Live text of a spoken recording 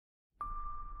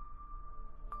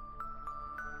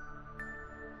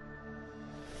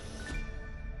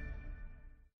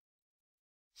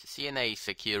CNA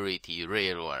security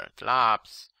real-world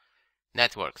labs,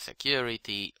 network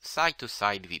security,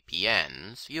 site-to-site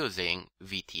VPNs using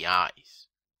VTIs.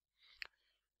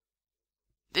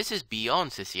 This is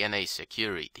beyond the CNA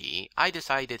security. I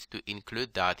decided to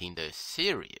include that in the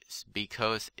series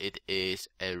because it is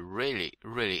a really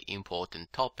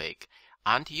important topic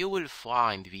and you will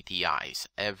find VTIs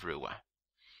everywhere.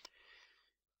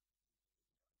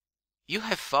 You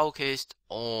have focused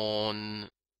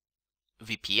on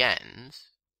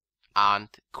VPNs and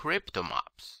crypto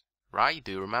maps, right?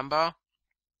 Do you remember?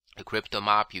 A crypto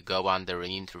map, you go under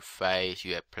an interface,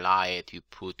 you apply it, you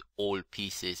put all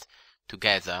pieces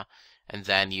together, and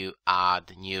then you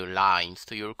add new lines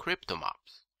to your crypto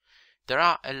maps. There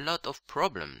are a lot of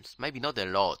problems, maybe not a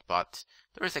lot, but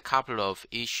there is a couple of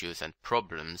issues and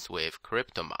problems with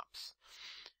crypto maps.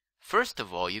 First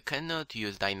of all, you cannot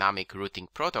use dynamic routing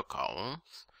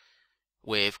protocols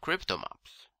with crypto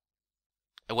maps.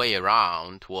 A way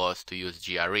around was to use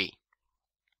GRE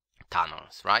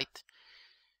tunnels, right?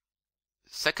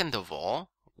 Second of all,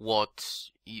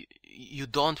 you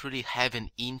don't really have an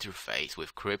interface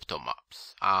with crypto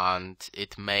maps, and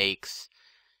it makes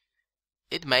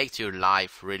your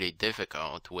life really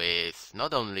difficult with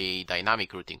not only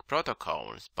dynamic routing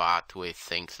protocols, but with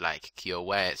things like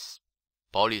QoS,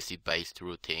 policy-based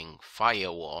routing,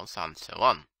 firewalls, and so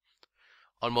on.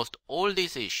 Almost all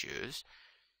these issues,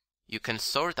 you can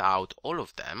sort out all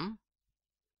of them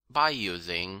by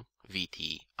using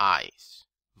VTIs,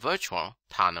 virtual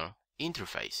tunnel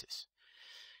interfaces.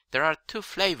 There are two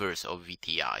flavors of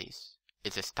VTIs.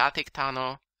 It's a static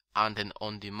tunnel and an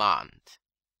on-demand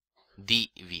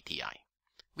DVTI.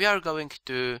 We are going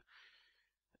to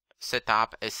set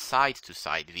up a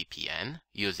site-to-site VPN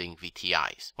using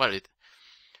VTIs. Well,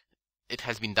 it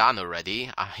has been done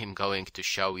already. I'm going to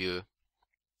show you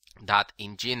that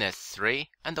in GNS3,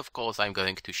 and of course I'm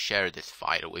going to share this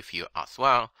file with you as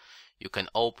well. You can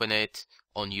open it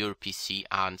on your PC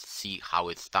and see how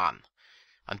it's done.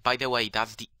 And by the way,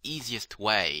 that's the easiest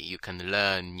way you can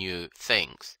learn new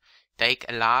things. Take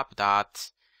a lab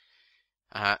that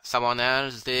someone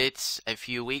else did a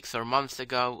few weeks or months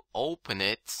ago, open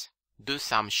it, do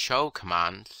some show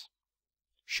commands,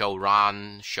 show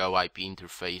run, show IP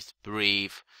interface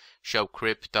brief, show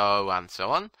crypto, and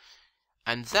so on,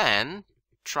 and then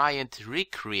try and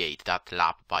recreate that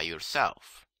lab by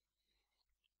yourself.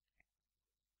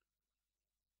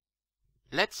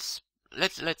 Let's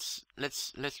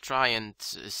try and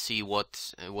see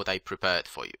what I prepared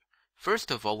for you. First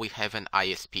of all, we have an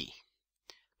ISP.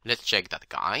 Let's check that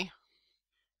guy.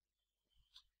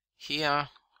 Here,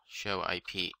 show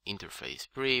IP interface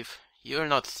brief. You'll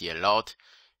not see a lot.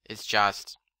 It's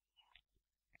just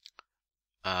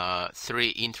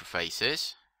 3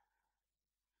 interfaces.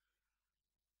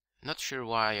 Not sure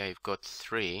why I've got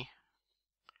 3.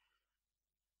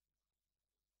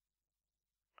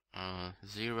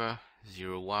 0,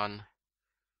 0, 1,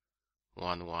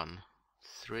 1, 1,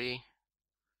 3.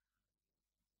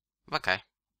 Okay.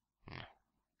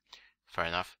 Fair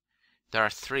enough. There are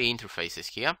 3 interfaces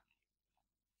here.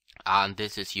 And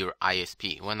this is your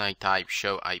ISP. When I type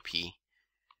show IP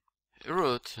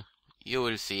route, you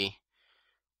will see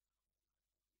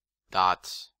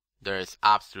that there is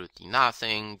absolutely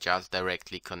nothing, just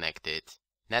directly connected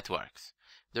networks.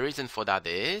 The reason for that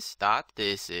is that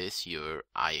this is your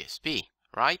ISP,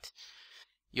 right?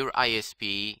 Your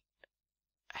ISP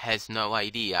has no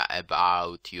idea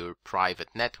about your private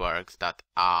networks that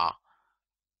are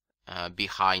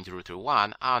behind router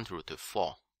 1 and router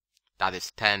 4. That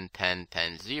is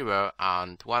 10.10.10.0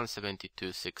 and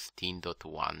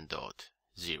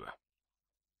 172.16.1.0.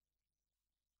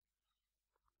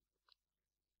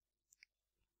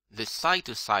 The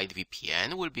site-to-site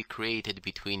VPN will be created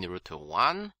between router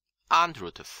 1 and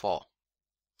router 4.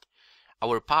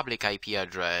 Our public IP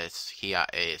address here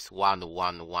is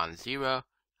 1110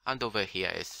 and over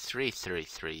here is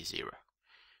 3330.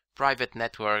 Private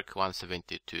network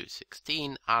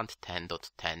 172.16 and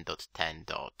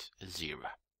 10.10.10.0.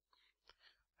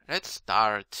 Let's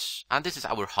start, and this is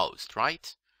our host,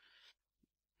 right?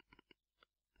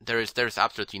 There's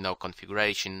absolutely no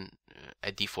configuration,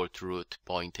 a default route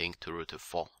pointing to router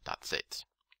 4, that's it.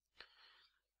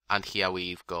 And here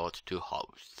we've got 2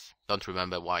 hosts. Don't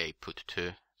remember why I put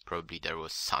 2, probably there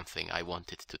was something I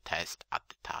wanted to test at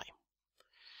the time.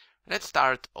 Let's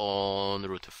start on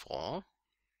router 4.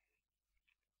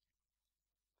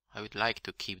 I would like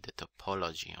to keep the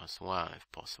topology as well if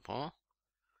possible.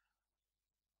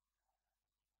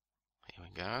 Here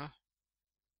we go.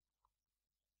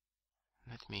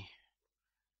 Let me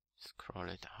scroll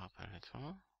it up a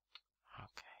little.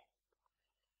 Okay.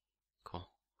 Cool.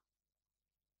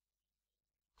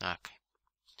 Okay.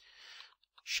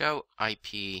 Show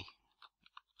IP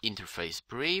interface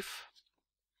brief.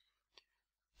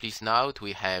 Please note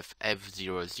we have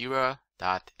F00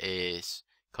 that is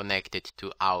connected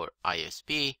to our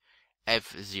ISP,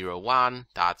 F01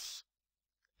 that's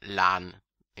LAN,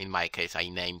 in my case I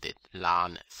named it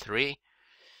LAN 3.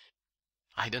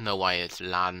 I don't know why it's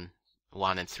LAN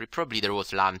 1 and 3, probably there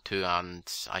was LAN 2 and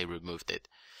I removed it.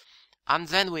 And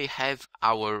then we have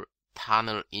our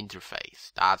tunnel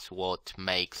interface, that's what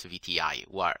makes VTI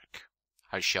work.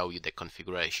 I'll show you the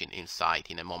configuration inside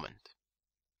in a moment.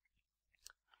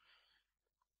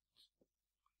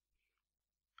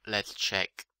 Let's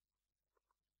check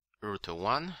router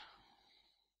 1.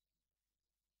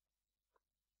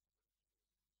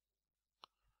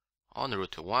 On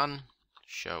router 1,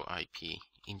 show IP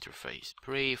interface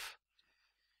brief.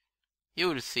 You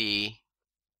will see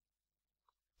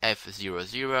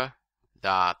F00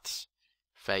 that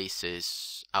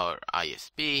faces our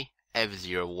ISP,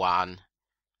 F01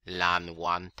 LAN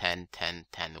 1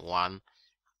 10.10.10.1,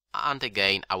 and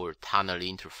again our tunnel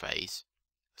interface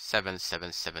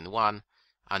 7771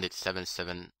 and it's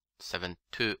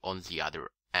 7772 on the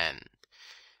other end.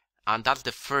 And that's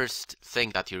the first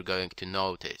thing that you're going to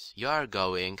notice. You are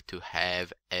going to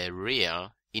have a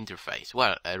real interface.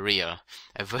 Well, a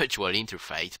virtual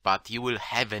interface, but you will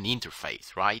have an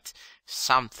interface, right?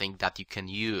 Something that you can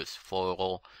use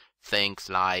for things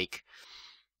like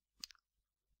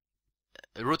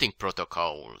routing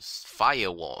protocols,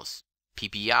 firewalls,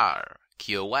 PBR,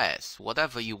 QoS,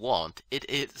 whatever you want. It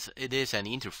is an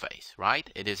interface, right?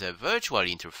 It is a virtual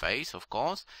interface, of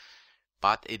course,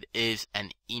 but it is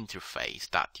an interface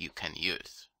that you can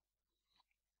use.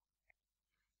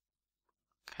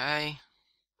 Okay.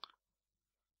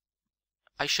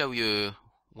 I show you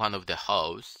one of the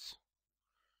hosts.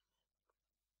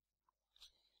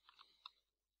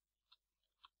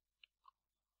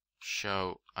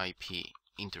 Show IP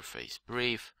interface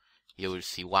brief. You will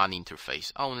see one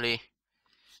interface only,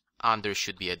 and there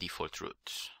should be a default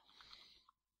route.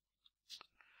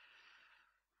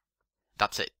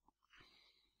 That's it.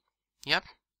 Yep.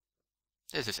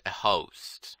 This is a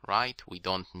host, right? We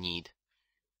don't need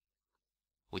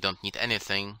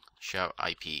anything. Show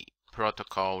IP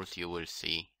protocols. You will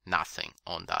see nothing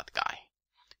on that guy.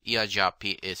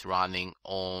 ERGRP is running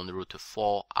on router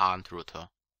 4 and router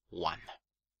 1.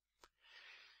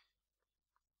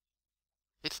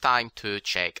 It's time to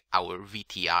check our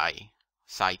VTI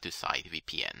side-to-side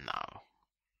VPN now.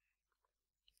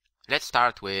 Let's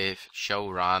start with show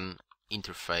run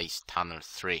interface tunnel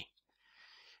 3.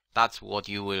 That's what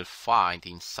you will find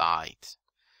inside.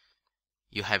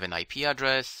 You have an IP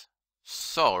address,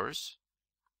 source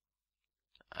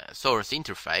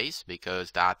interface,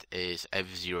 because that is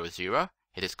F00.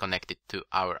 It is connected to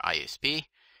our ISP.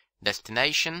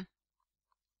 Destination,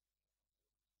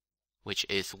 which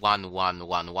is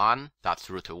 1111, that's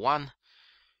router 1.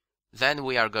 Then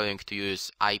we are going to use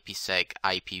IPsec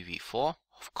IPv4.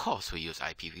 Of course we use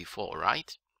IPv4,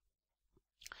 right?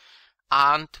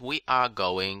 And we are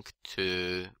going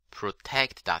to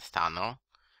protect that tunnel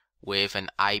with an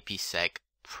IPsec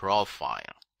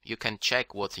profile. You can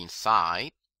check what's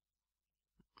inside.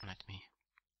 Let me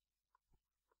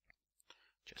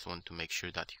just want to make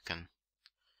sure that you can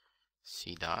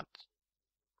see that.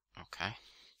 Okay.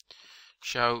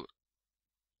 Show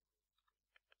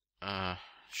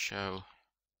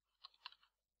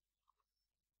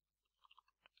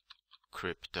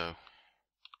crypto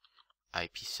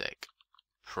IPsec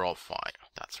profile.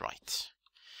 That's right.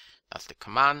 That's the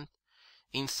command.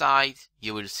 Inside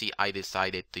you will see I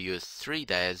decided to use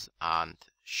 3des and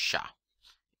SHA.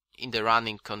 In the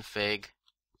running config,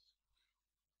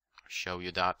 I'll show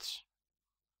you that.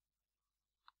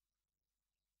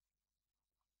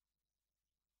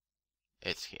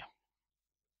 It's here.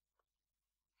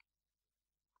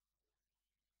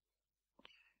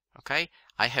 Okay,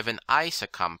 I have an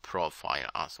ISACAM profile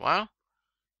as well,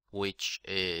 which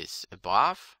is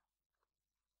above,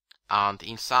 and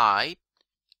inside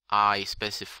I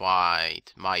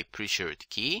specified my pre-shared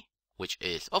key, which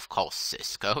is of course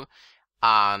Cisco,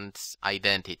 and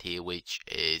identity, which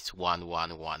is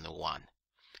 1111.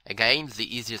 Again,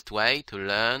 the easiest way to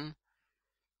learn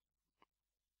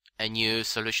a new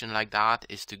solution like that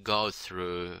is to go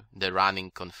through the running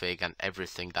config and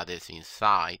everything that is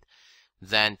inside,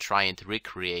 then try and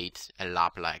recreate a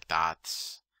lab like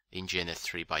that in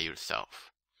GNS3 by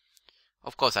yourself.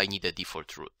 Of course, I need a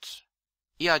default route.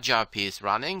 ERGRP is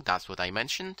running, that's what I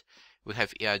mentioned. We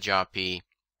have ERGRP.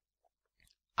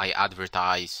 I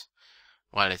advertise,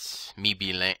 well, it's me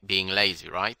being lazy,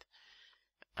 right?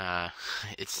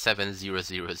 It's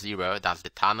 7000, that's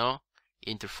the tunnel.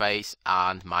 interface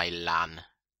and my LAN.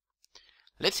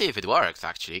 Let's see if it works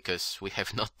actually, because we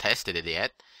have not tested it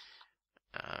yet.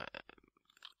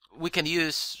 We can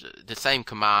use the same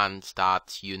commands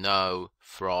that you know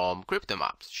from crypto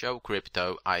maps. Show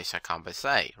crypto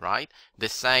ISA-CAMP-SA, right? The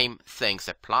same things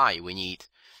apply. We need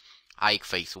IC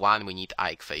phase 1, we need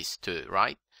IC phase 2,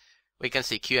 right? We can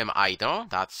see QM idle,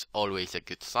 that's always a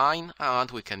good sign,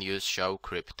 and we can use show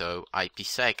crypto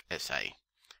IPsec SA.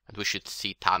 And we should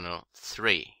see tunnel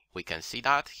 3. We can see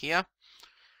that here.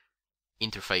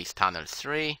 Interface tunnel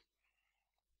 3.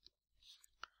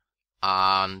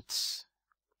 And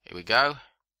here we go.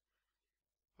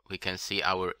 We can see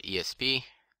our ESP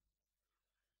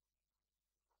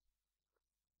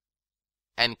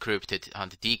encrypted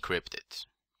and decrypted.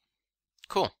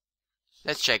 Cool.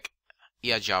 Let's check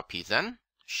EIGRP then.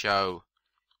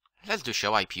 Let's do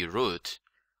show IP route.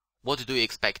 What do you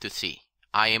expect to see?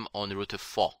 I am on router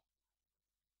 4.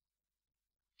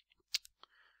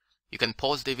 You can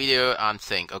pause the video and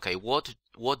think, okay, what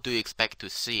do you expect to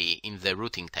see in the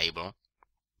routing table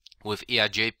with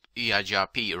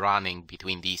EIGRP running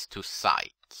between these two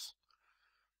sites?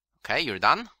 Okay, you're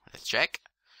done. Let's check.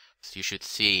 So you should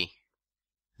see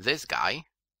this guy.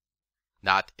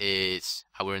 That is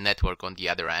our network on the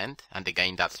other end, and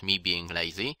again that's me being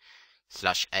lazy.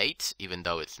 /8, even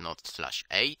though it's not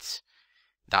 /8.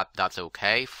 That's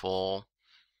okay for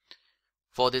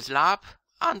this lab,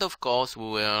 and of course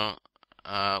we will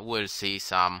we'll see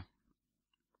some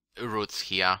routes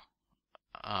here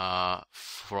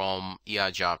from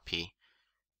EIGRP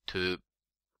to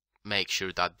make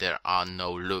sure that there are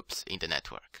no loops in the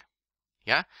network.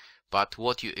 Yeah. But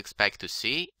what you expect to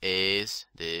see is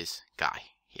this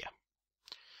guy here.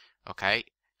 Okay,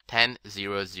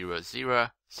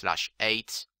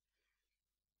 10.0.0.0/8.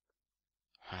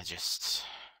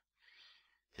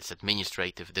 This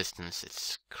administrative distance,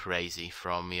 it's crazy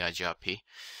from EIGRP.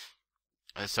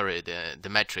 Sorry, the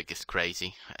metric is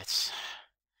crazy. It's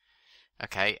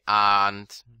okay,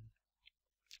 and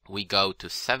we go to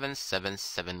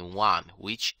 7771,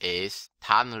 which is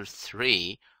tunnel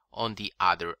 3 on the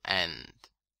other end.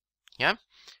 Yeah,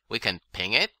 we can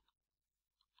ping it.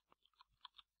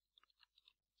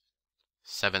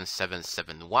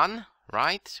 7771,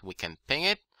 right? We can ping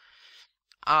it,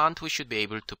 and we should be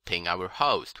able to ping our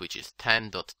host, which is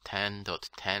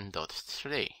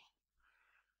 10.10.10.3.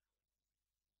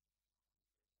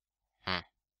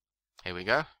 Here we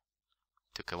go.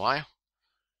 Took a while.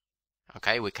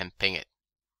 Okay, we can ping it.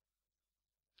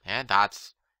 Yeah,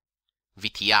 that's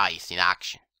VTIs in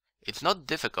action. It's not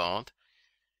difficult.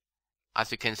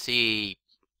 As you can see,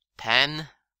 10,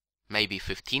 maybe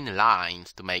 15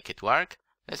 lines to make it work.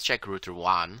 Let's check router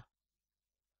 1.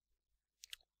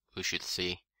 We should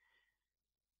see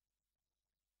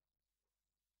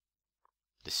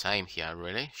the same here,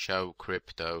 really. Show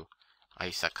crypto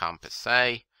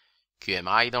ISA-CAMP-SA, QM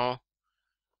idle,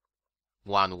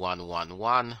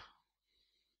 1111,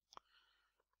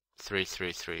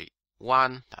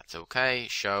 3331. That's okay.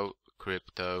 Show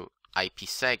crypto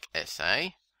IPsec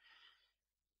SA.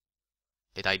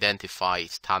 It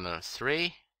identifies tunnel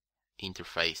 3,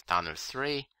 interface tunnel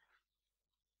 3.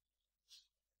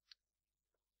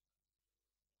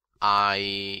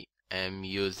 I am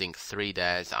using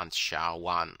 3DES and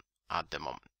SHA-1 at the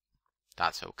moment.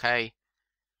 That's okay.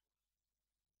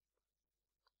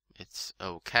 It's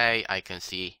okay. I can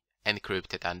see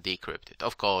encrypted and decrypted.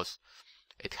 Of course,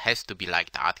 it has to be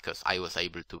like that because I was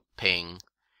able to ping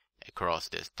across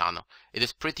this tunnel. It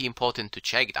is pretty important to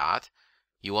check that.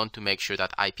 You want to make sure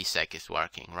that IPsec is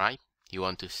working, right? You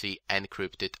want to see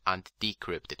encrypted and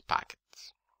decrypted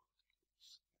packets.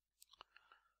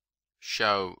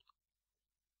 Show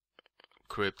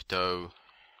crypto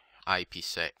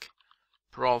IPsec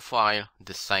profile,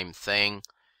 the same thing.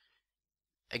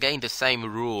 Again, the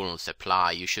same rules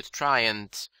apply. You should try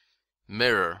and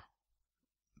mirror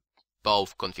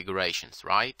both configurations,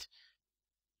 right?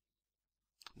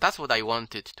 That's what I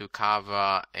wanted to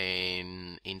cover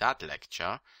in that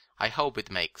lecture. I hope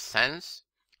it makes sense.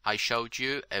 I showed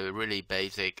you a really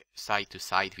basic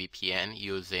site-to-site VPN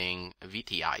using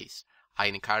VTIs. I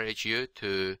encourage you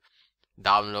to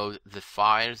download the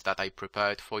files that I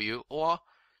prepared for you, or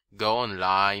go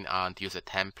online and use a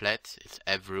template. It's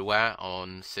everywhere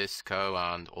on Cisco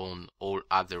and on all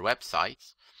other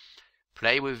websites.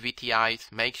 Play with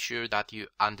VTIs, make sure that you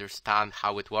understand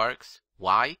how it works.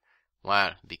 Why?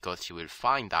 Well, because you will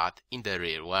find that in the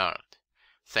real world.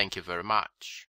 Thank you very much.